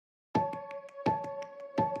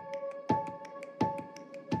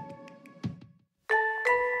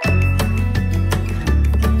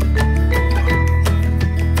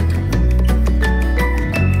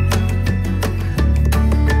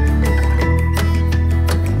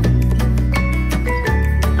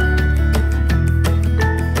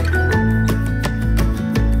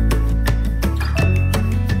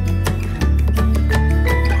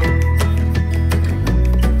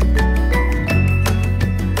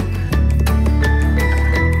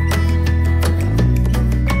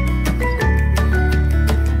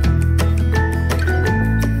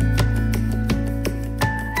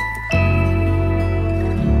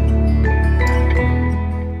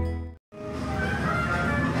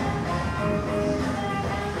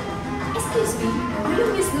Excuse me, are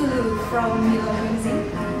you Miss Lulu from Milo Magazine?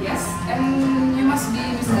 Yes, and you must be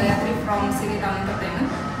Miss Gayatri from City Town Entertainment?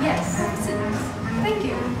 Yes, thank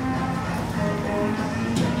you.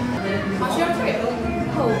 How's your trip?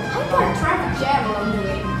 Oh, I got a traffic jam along the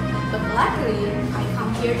way, but luckily I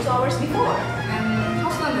come here 2 hours before. And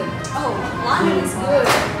how's London? Oh, London is good.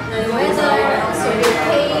 The weather, also the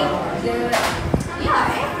cake,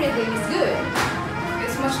 everything is good.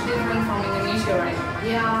 It's much different from Indonesia, right?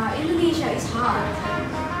 Yeah, Indonesia is hot.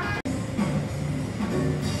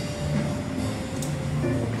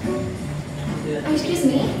 Excuse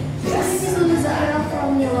me? Yes. This is Lulu Zahra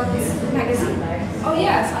from Milo Magazine. Oh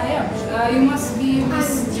yes, I am. You must be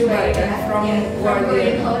Miss Jubaida from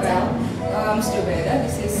Guardian Hotel. Miss Jubaida,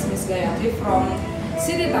 this is Miss Gayatri from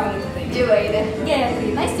City Town Entertainment. Jubaida.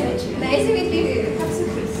 Gayatri, nice to meet you. Nice to meet you. Have some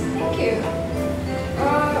please. Thank you.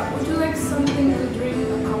 Would you like something to drink?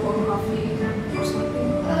 A cup of coffee or something?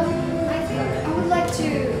 I think I would like to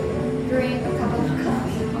drink a cup of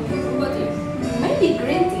coffee. Okay, what about you? Maybe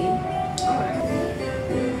green tea. Alright.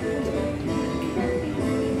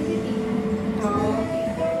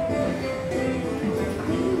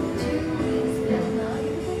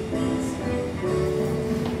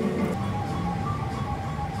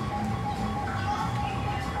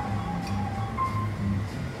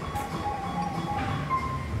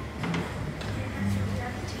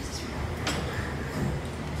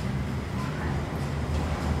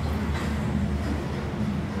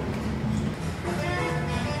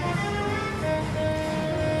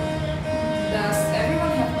 Does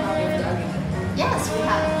everyone have a copy of the agenda? Yes, we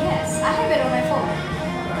have. Yes, I have it on my phone.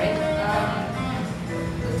 Alright.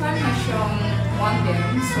 The time has shown 1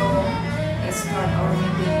 p.m. So let's start our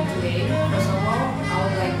meeting today. First of all, I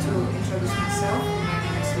would like to introduce myself. My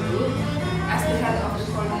name is Lulu. As the head of the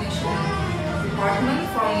coordination department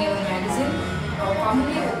from Milo Magazine, our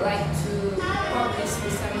company would like to publish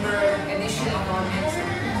December edition of our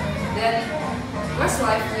magazine. Then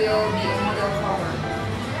Westlife will be a model cover.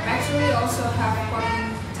 Actually, also have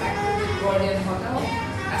contacted with Guardian Hotel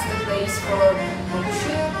as the place for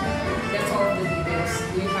photoshoot. That's all the details.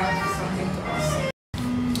 Do you have something to ask?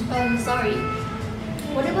 Sorry.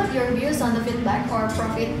 What about your views on the feedback or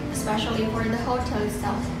profit, especially for the hotel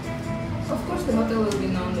itself? Of course, the hotel will be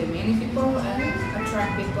known by many people and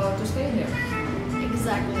attract people to stay there.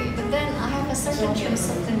 Exactly. But then I have a certain choice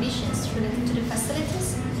of conditions related to the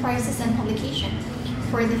facilities, prices, and publication.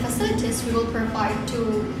 For the facilities, we will provide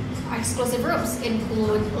 2 exclusive rooms,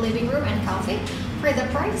 include living room and cafe. For the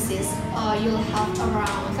prices, you'll have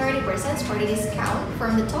around 30% for the discount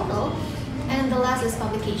from the total. And the last is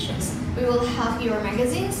publications. We will have your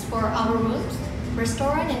magazines for our rooms,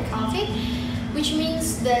 restaurant, and cafe, which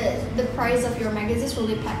means that the price of your magazines will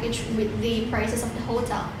be packaged with the prices of the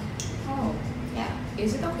hotel. Oh, Yeah.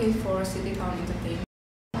 is it okay for City Town Entertainment?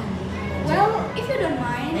 Well, if you don't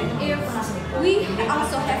mind, if we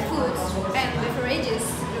also have foods and beverages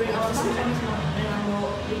during our function.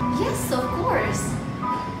 Yes, of course.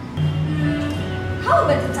 How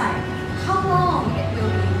about the time? How long it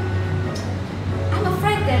will be? I'm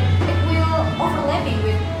afraid that it will overlapping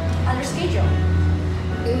with other schedule.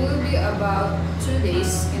 It will be about 2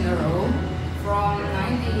 days in a row from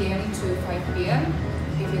 9 a.m. to 5 p.m.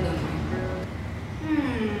 if you don't mind.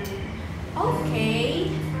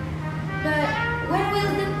 Okay. But when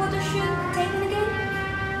will the photo shoot take place again?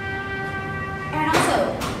 And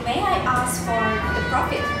also, may I ask for the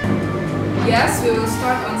profit? Yes, we will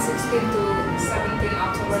start on 16 to 17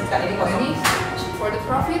 October 2020. For the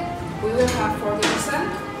profit, we will have 40%.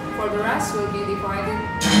 For the rest, will be divided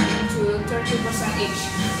into 30% each.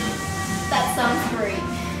 That sounds great.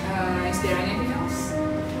 Is there anything else?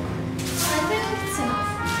 I think it's enough.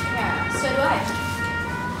 Yeah, so do I.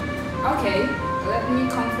 Okay, let me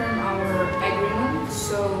confirm our agreement.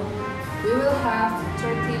 So, we will have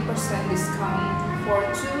 30% discount for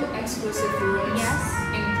 2 exclusive rooms, Yes.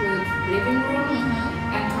 include living room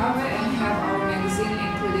and cafe, and have our magazine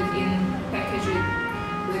included in package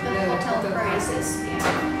with The the hotel hotel prices. prices.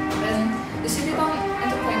 Yeah. And the City Town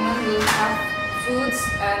Entertainment will have foods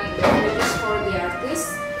and beverages for the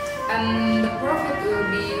artists, and the profit will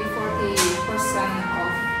be 40% of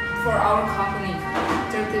for our company,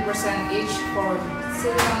 30% each for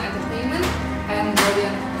City Town Entertainment and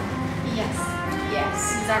Guardian. Yes.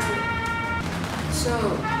 Yes, exactly. So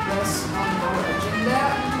that's on our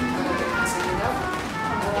agenda. Kita set it up.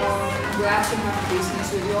 Glad to have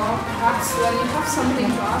business with you all. Perhaps when you have something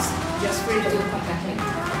to ask, just free to contact me.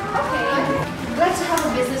 Okay. Glad to have a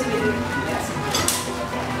business with you. Yes.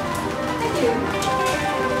 Thank you.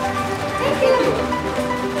 Thank you.